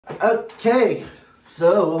Okay,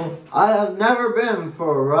 so I have never been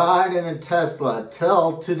for a ride in a Tesla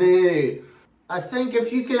till today. I think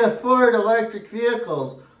if you can afford electric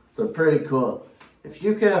vehicles, they're pretty cool. If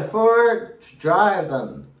you can afford to drive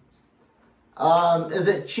them. Is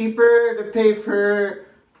it cheaper to pay for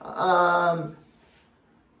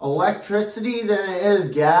electricity than it is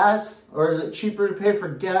gas? Or is it cheaper to pay for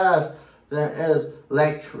gas than it is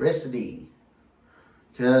electricity?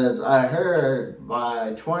 Because I heard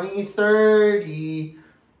by 2030,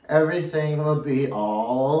 everything will be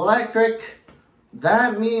all electric.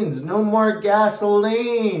 That means no more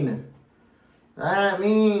gasoline. That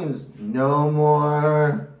means no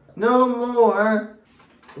more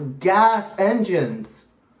gas engines.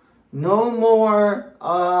 No more,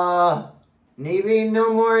 maybe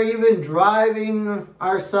no more even driving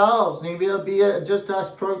ourselves. Maybe it'll be just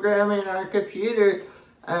us programming our computer,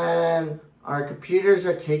 and our computers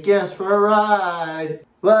are taking us for a ride.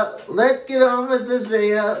 But let's get on with this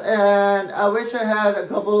video, and I wish I had a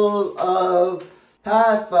couple of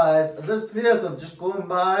pass-bys of this vehicle just going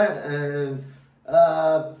by, and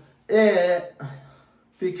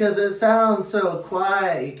because it sounds so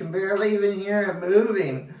quiet, you can barely even hear it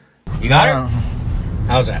moving. You got it?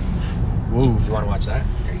 How's that? Whoa. You want to watch that?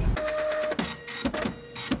 There you go.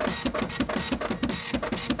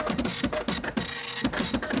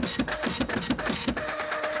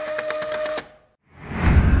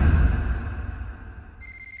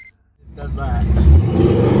 Does that.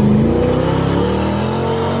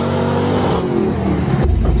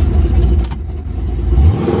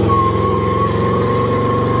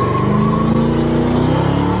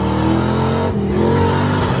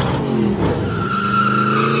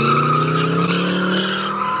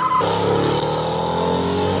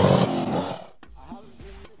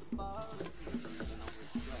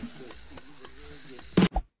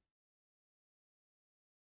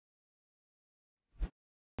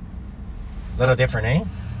 Little different, eh?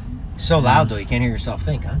 So loud though, you can't hear yourself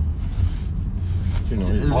think, huh?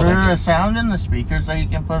 Is there a sound in the speakers that you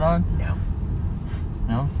can put on? No.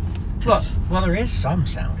 No? Well, there is some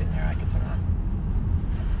sound in there I can put on.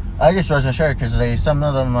 I just wasn't sure because some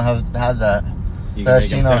of them have had that. You can make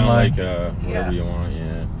them sound like Yeah. whatever you want,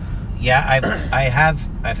 yeah. Yeah, I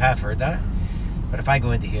have heard that. But if I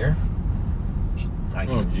go into here, I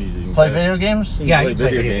can Play video games? Yeah, you can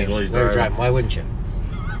play video games while you're driving. Why wouldn't you?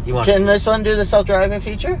 You want Can this one do the self-driving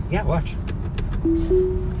feature? Yeah, watch.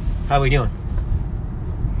 How are we doing?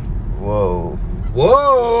 Whoa.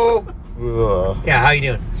 Whoa! Whoa. Yeah, how you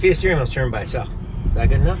doing? See, the steering wheel's turning by itself. Is that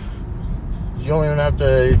good enough? You don't even have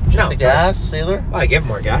to check the gas either? Well, I give it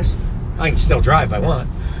more gas. I can still drive if I want.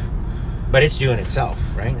 But it's doing itself,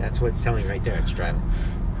 right? That's what it's telling you right there. It's driving.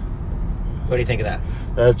 What do you think of that?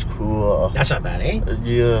 That's cool. That's not bad, eh?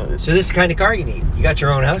 Yeah. So this is the kind of car you need. You got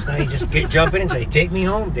your own house, now you just jump in and say, take me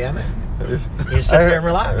home, damn it. You just sit there and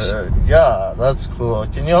relax. Yeah, that's cool.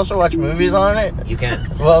 Can you also watch movies on it? You can.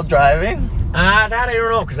 While driving? That I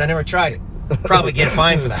don't know, because I never tried it. Probably get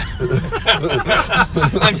fined for that.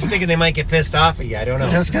 I'm just thinking they might get pissed off at you. I don't know.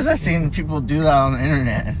 Just because I've seen people do that on the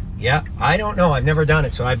internet. Yeah, I don't know. I've never done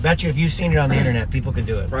it, so I bet you if you've seen it on the internet, people can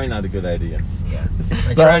do it. Probably not a good idea. Yeah.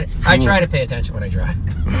 I try to pay attention when I drive.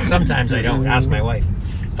 Sometimes I don't. Ask my wife.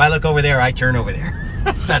 If I look over there, I turn over there.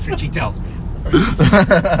 That's what she tells me.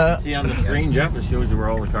 See on the screen, Jeff, it shows you where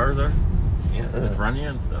all the cars are. Yeah. In front of you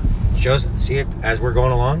and stuff. Shows, see it as we're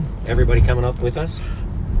going along? Everybody coming up with us?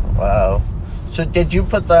 Wow. So did you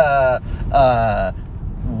put the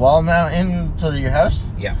wall mount into your house?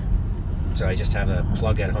 Yeah. So I just have a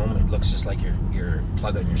plug at home. It looks just like your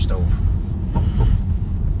plug on your stove.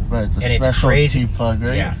 But it's a and special it's crazy plug,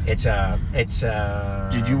 right? Yeah, it's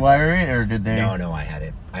Did you wire it or did they? No, I had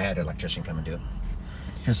it. I had an electrician come and do it.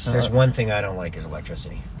 Because there's one thing I don't like is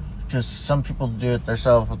electricity. Just some people do it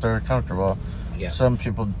themselves if they're comfortable. Yeah. Some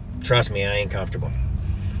people. Trust me, I ain't comfortable.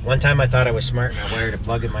 One time I thought I was smart and I wired a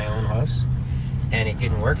plug in my own house, and it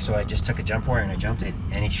didn't work. So I just took a jump wire and I jumped it,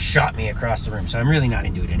 and it shot me across the room. So I'm really not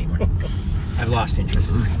into it anymore. I've lost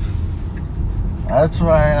interest. That's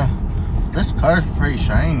why this car's pretty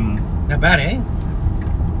shiny. Not bad, eh?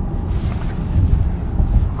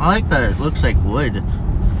 I like that. It looks like wood.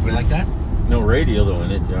 You like that? No radio though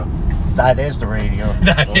in it, Jeff. That is the radio.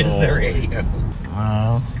 That is the radio.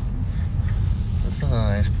 Wow. This is a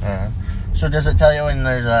nice car. So does it tell you when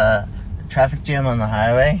there's a traffic jam on the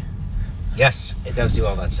highway? Yes, it does do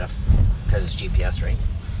all that stuff. Because it's GPS, right?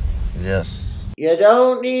 Yes. You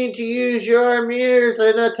don't need to use your mirrors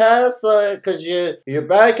in a Tesla because your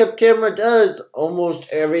backup camera does almost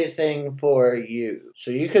everything for you. So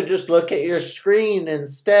you could just look at your screen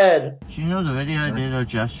instead. Do you know the video I did of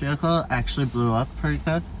Jeff's vehicle actually blew up pretty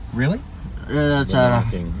good? Really? That's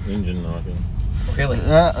knocking, engine knocking. Really?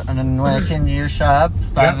 and then when I came to your shop,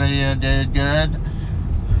 that video did good.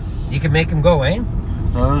 You can make them go, eh?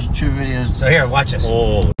 Those 2 videos. So here, watch this.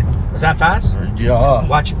 Oh. Was that fast? Yeah.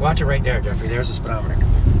 Watch it right there, Jeffrey. There's the speedometer.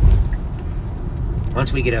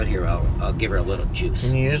 Once we get out here, I'll give her a little juice.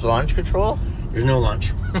 Can you use launch control? There's no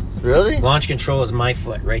launch. Really? Launch control is my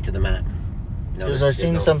foot right to the mat. No, Because I've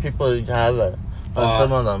seen some people have it on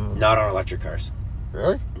some of them. Not on electric cars.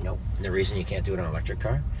 Really? No. And the reason you can't do it on an electric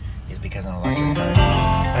car is because an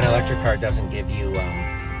electric car doesn't give you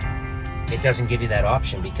it doesn't give you that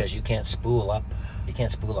option because you can't spool up. You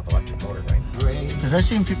can't spool up electric motor, right? Because I've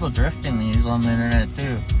seen people drifting these on the internet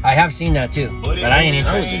too. I have seen that too, but I ain't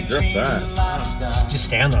interested. Drift that. Just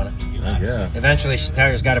stand on it. Yeah. Eventually,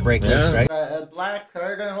 tires got to break loose, right? A black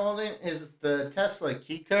card I'm holding is the Tesla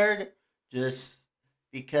key card. Just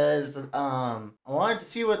because I wanted to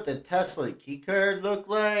see what the Tesla key card looked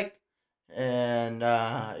like. And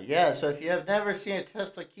yeah, so if you have never seen a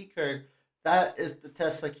Tesla key card, that is the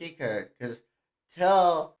Tesla key card. Because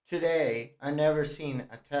till today, I never seen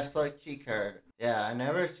a Tesla key card. Yeah, I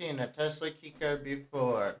never seen a Tesla key card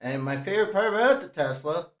before. And my favorite part about the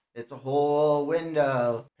Tesla, it's a whole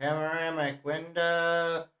window, panoramic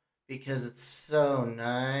window, because it's so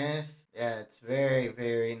nice. Yeah, it's very,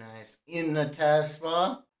 very nice. In the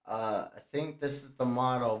Tesla, I think this is the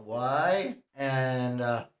Model Y, and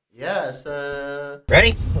yeah, so...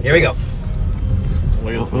 Ready? Here we go.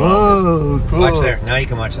 Whoa, cool. Watch there. Now you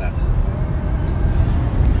can watch that.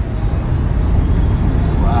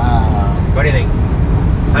 Wow. What do you think?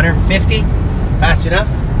 150? Fast enough?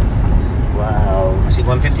 Wow. See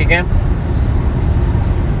 150 again?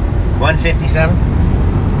 157?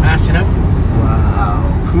 Fast enough?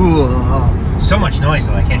 Wow. Cool. So much noise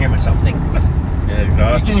though, I can't hear myself think. Yeah,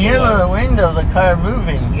 exhaust. You can hear the window of the car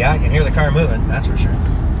moving. Yeah, I can hear the car moving, that's for sure.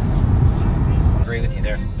 Agree with you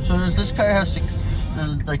there. So does this car have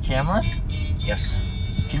the cameras? Yes.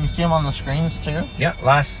 Can you see them on the screens too? Yeah,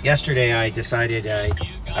 yesterday I decided I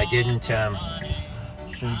didn't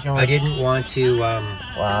want to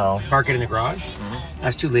wow. park it in the garage. I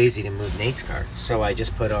was too lazy to move Nate's car, so I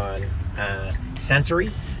just put on sensory.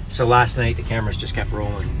 So last night the cameras just kept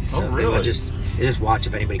rolling. So oh, really? They just watch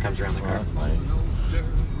if anybody comes around the car. That's nice.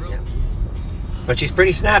 Yeah. But she's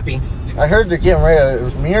pretty snappy. I heard they're getting rid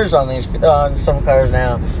of mirrors on some cars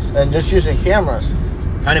now, and just using cameras.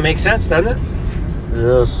 Kind of makes sense, doesn't it?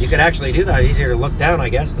 Yes. You could actually do that. Easier to look down, I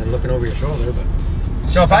guess, than looking over your shoulder. But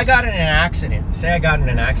so if I got in an accident, say I got in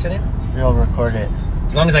an accident, you'll record it.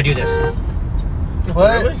 as long as I do this.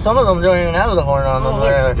 What? Really? Some of them don't even have the horn on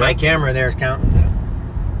them. My camera there is counting now.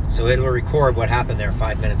 So it'll record what happened there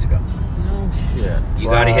 5 minutes ago. No shit. You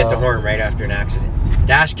got to hit the horn right after an accident.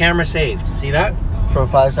 Dash camera saved. See that? From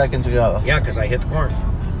 5 seconds ago. Yeah, because I hit the horn.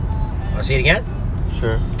 Want to see it again?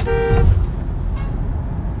 Sure.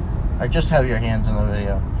 I just have your hands in the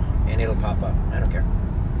video. And it'll pop up. I don't care.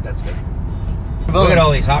 That's good. Look at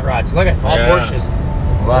all these hot rods. Look at all Porsches.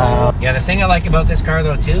 Wow. Yeah, the thing I like about this car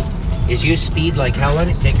though too is you speed like hell in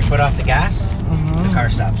it, take your foot off the gas, the car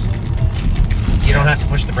stops. You don't have to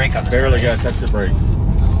push the brake on this Barely car. got to touch the brake.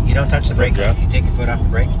 You don't touch the brake. Yeah. You take your foot off the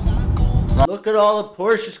brake. Look at all the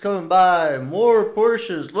Porsches coming by. More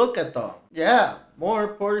Porsches. Look at them. Yeah,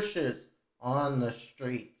 more Porsches on the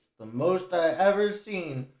streets. The most I ever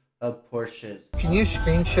seen of Porsches. Can you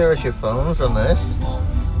screen share us your phones on this?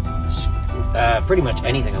 Pretty much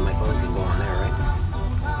anything on my phone can go on there, right?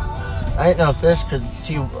 I didn't know if this could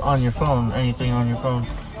see on your phone, anything on your phone.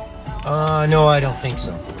 No, I don't think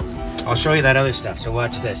so. I'll show you that other stuff. So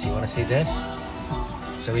watch this. You want to see this?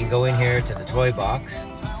 So we can go in here to the toy box,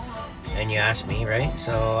 and you ask me, right?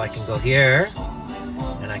 So I can go here,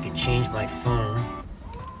 and I can change my phone.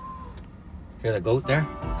 Hear the goat there?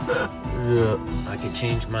 Yeah. I could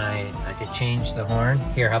change the horn.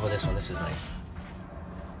 Here, how about this one? This is nice.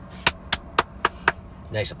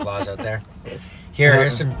 Nice applause out there. Here,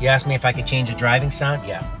 here's some. You asked me if I could change the driving sound.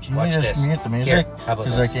 Yeah. Can Watch you just this. mute the music? Here, how about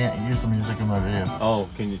Because this? I can't use the music in my video. Oh,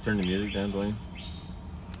 can you turn the music down, Dwayne?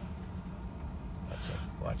 That's it.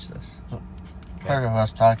 Watch this. Part of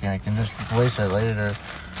us talking, I can just voice it later.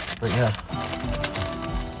 But yeah.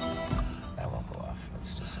 That won't go off.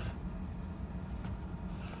 Let's just see.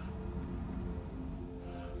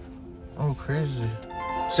 Oh, crazy.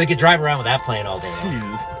 So you could drive around with that playing all day.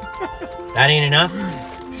 Jesus. That ain't enough.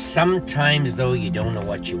 Sometimes though you don't know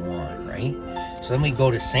what you want, right? So then we go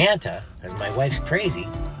to Santa, because my wife's crazy.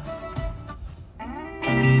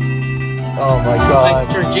 Oh my I god.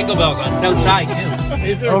 turn jingle bells on. It's outside too.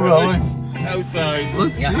 Is it Oh really? Outside.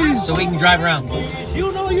 Let's Yeah. see. So we can drive around.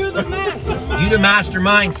 You know you're the man. You the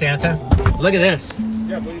mastermind, Santa. Look at this.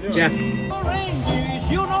 Jeff, what are you doing? Jeff.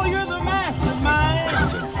 Rangers, you know you're the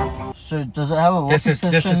mastermind. So does it have a whoopee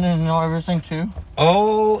cushion and everything too?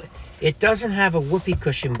 Oh, it doesn't have a whoopee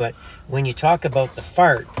cushion, but when you talk about the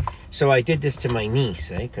fart, so I did this to my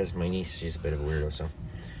niece, because my niece, she's a bit of a weirdo, so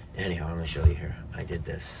anyhow, I'm going to show you here. I did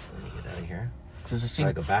this. Let me get out of here. So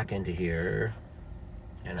I go back into here,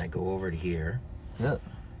 and I go over to here. Yeah.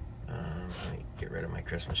 Let me get rid of my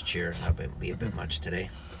Christmas cheer. That'll be a bit much today.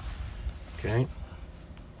 Okay.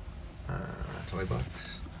 Toy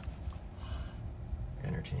box.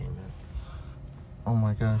 Entertainment. Oh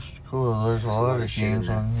my gosh, cool. There's a lot of games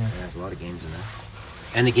on here. Yeah, there's a lot of games in there.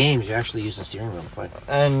 And the games, you actually use the steering wheel to play.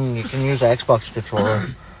 And you can use the Xbox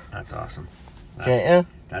controller. That's awesome.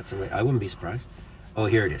 That's the way. I wouldn't be surprised. Oh,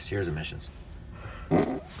 here it is. Here's the missions.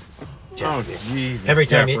 Oh, Jesus. Every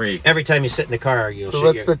time you sit in the car, you'll. So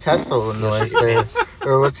what's the Tesla noise there?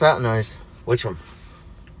 Or what's that noise? Which one?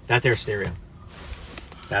 That there's stereo.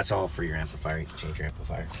 That's all for your amplifier. You can change your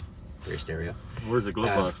amplifier for your stereo. Where's the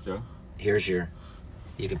glove box, Joe? Here's your.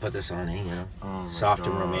 You can put this on, soft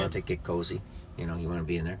and romantic, get cozy. You want to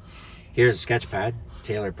be in there. Here's a sketch pad.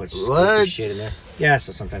 Taylor puts shit in there. Yeah,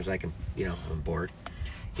 so sometimes I can, I'm bored.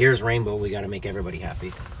 Here's Rainbow. We got to make everybody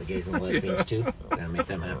happy. The gays and the lesbians too. Got to make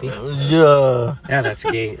them happy. Yeah. Yeah, that's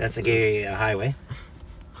a gay. That's a gay highway.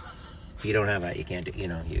 If you don't have that, you can't do. You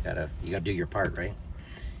gotta do your part, right?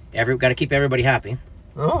 Got to keep everybody happy.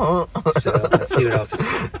 Oh. So let's see what else is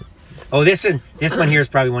here. Oh, this one here is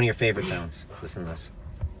probably one of your favorite sounds. Listen to this.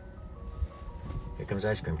 Here comes the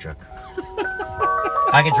ice cream truck.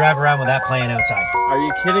 I can drive around with that playing outside. Are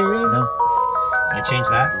you kidding me? No. I change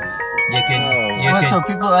that. You can. So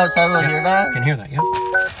people outside will hear that? Can hear that, yep.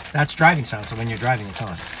 That's driving sound, so when you're driving, it's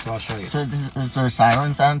on. So I'll show you. So is there a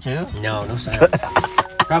siren sound too? No siren.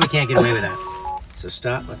 Probably can't get away with that. So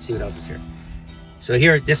stop. Let's see what else is here. So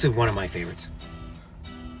here, this is one of my favorites.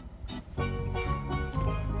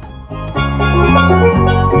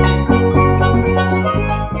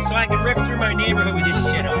 So I can rip through my neighborhood with this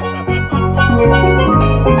shit on.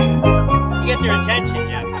 You get their attention,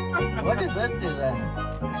 Jeff. What does this do then?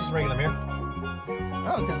 This is a regular mirror.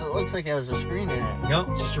 Oh, because it looks like it has a screen in it. No,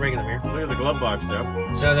 it's just a regular mirror. Look at the glove box, Jeff.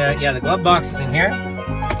 So the glove box is in here.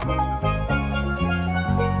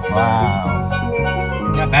 Wow.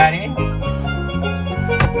 Not bad, eh?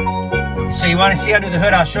 So you want to see under the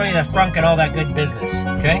hood? I'll show you the frunk and all that good business,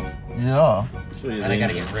 okay? Yeah. And I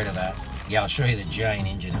gotta get rid of that. Yeah, I'll show you the giant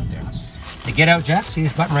engine out there. To get out, Jeff, see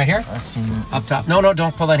this button right here? I've seen it. Up top. No,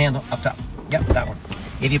 don't pull that handle. Up top. Yep, that one.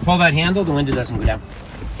 If you pull that handle, the window doesn't go down.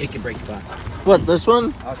 It can break the glass. What, this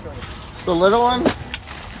one? I'll show you. The little one?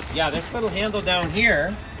 Yeah, this little handle down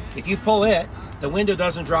here, if you pull it, the window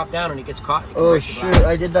doesn't drop down and it gets caught. Oh, shoot.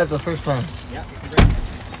 I did that the first time. Yeah, you can break it.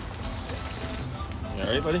 You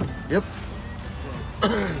all right, buddy? Yep.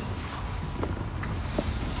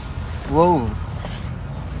 Whoa.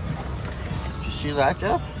 Did you see that,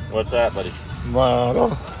 Jeff? What's that, buddy?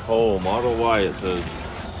 Model. Oh, Model Y, it says.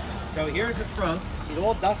 So here's the front. It's a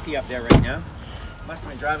little dusty up there right now. Must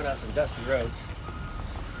have been driving on some dusty roads.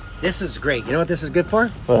 This is great. You know what this is good for?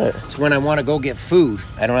 What? It's when I want to go get food.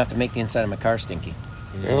 I don't have to make the inside of my car stinky.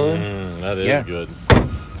 Really? That is good.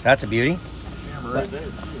 That's a beauty. Camera right there.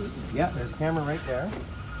 Yeah, there's a camera right there.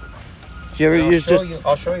 Do you ever use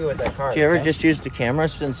I'll show you with that car. Do you ever just use the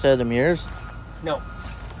cameras instead of the mirrors? No.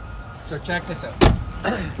 So check this out.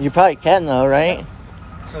 You probably can though, right?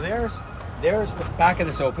 So there's the back of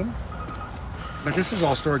this open. But this is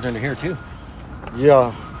all storage under here too.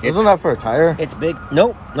 Yeah. Isn't that for a tire? It's big.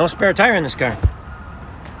 Nope, no spare tire in this car.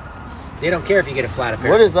 They don't care if you get a flat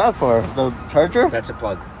apparently. What is that for? The charger? That's a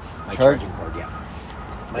plug. My Charge- charging cord, yeah.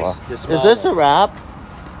 Wow. This Is this a wrap?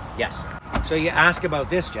 Yes. So you ask about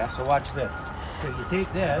this, Jeff, so watch this. So you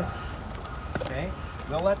take this, okay?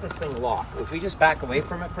 We'll let this thing lock. If we just back away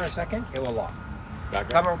from it for a second, it will lock.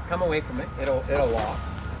 Back up. Come away from it, it'll lock.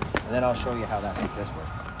 And then I'll show you how this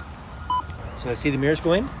works. So see the mirrors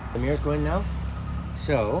go in? The mirrors go in now.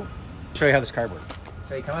 So, show you how this car works.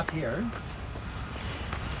 So you come up here,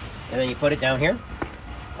 and then you put it down here.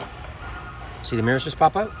 See the mirrors just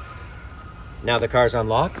pop out? Now the car's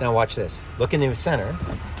unlocked. Now watch this. Look in the center.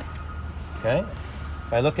 Okay?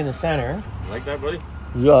 If I look in the center. You like that, buddy?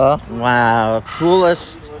 Yeah. Wow.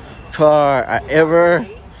 Coolest car I ever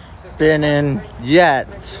been in yet.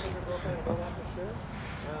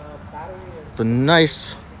 The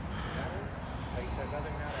nice.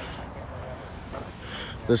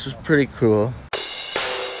 This is pretty cool.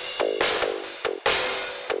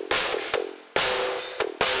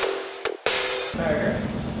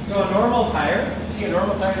 So a normal tire, see a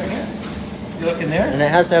normal tire right here? You look in there? And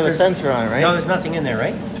it has to have a sensor on it, right? No, there's nothing in there,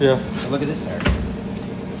 right? Yeah. So look at this tire.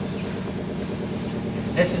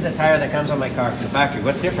 This is the tire that comes on my car from the factory.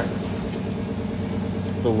 What's different?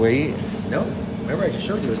 The weight? No. Remember I just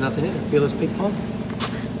showed you there's nothing in it. Feel this big foam?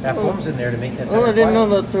 That foam's in there to make that tire Oh, I didn't quiet.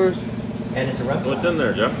 know that there was... And it's a rubber. What's in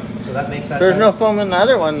there, Jeff? So that makes that There's tire. no foam in the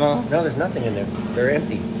other one, though. No, there's nothing in there. They're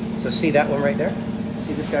empty. So see that one right there?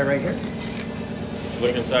 See this guy right here?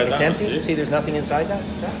 Look inside It's that empty. one, See, there's nothing inside that.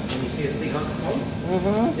 And you see this big hunk of foam?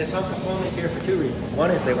 Mm-hmm. This hunk of foam is here for two reasons.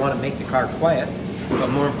 One is they want to make the car quiet, but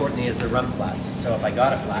more importantly is the run flats. So if I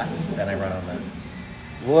got a flat, then I run on that.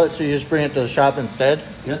 What, so you just bring it to the shop instead?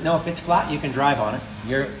 No, if it's flat, you can drive on it.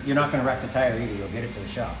 You're not going to wreck the tire either. You'll get it to the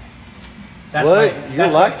shop. That's What? why, You're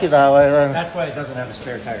lucky that way then. That's why it doesn't have a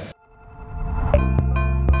spare tire.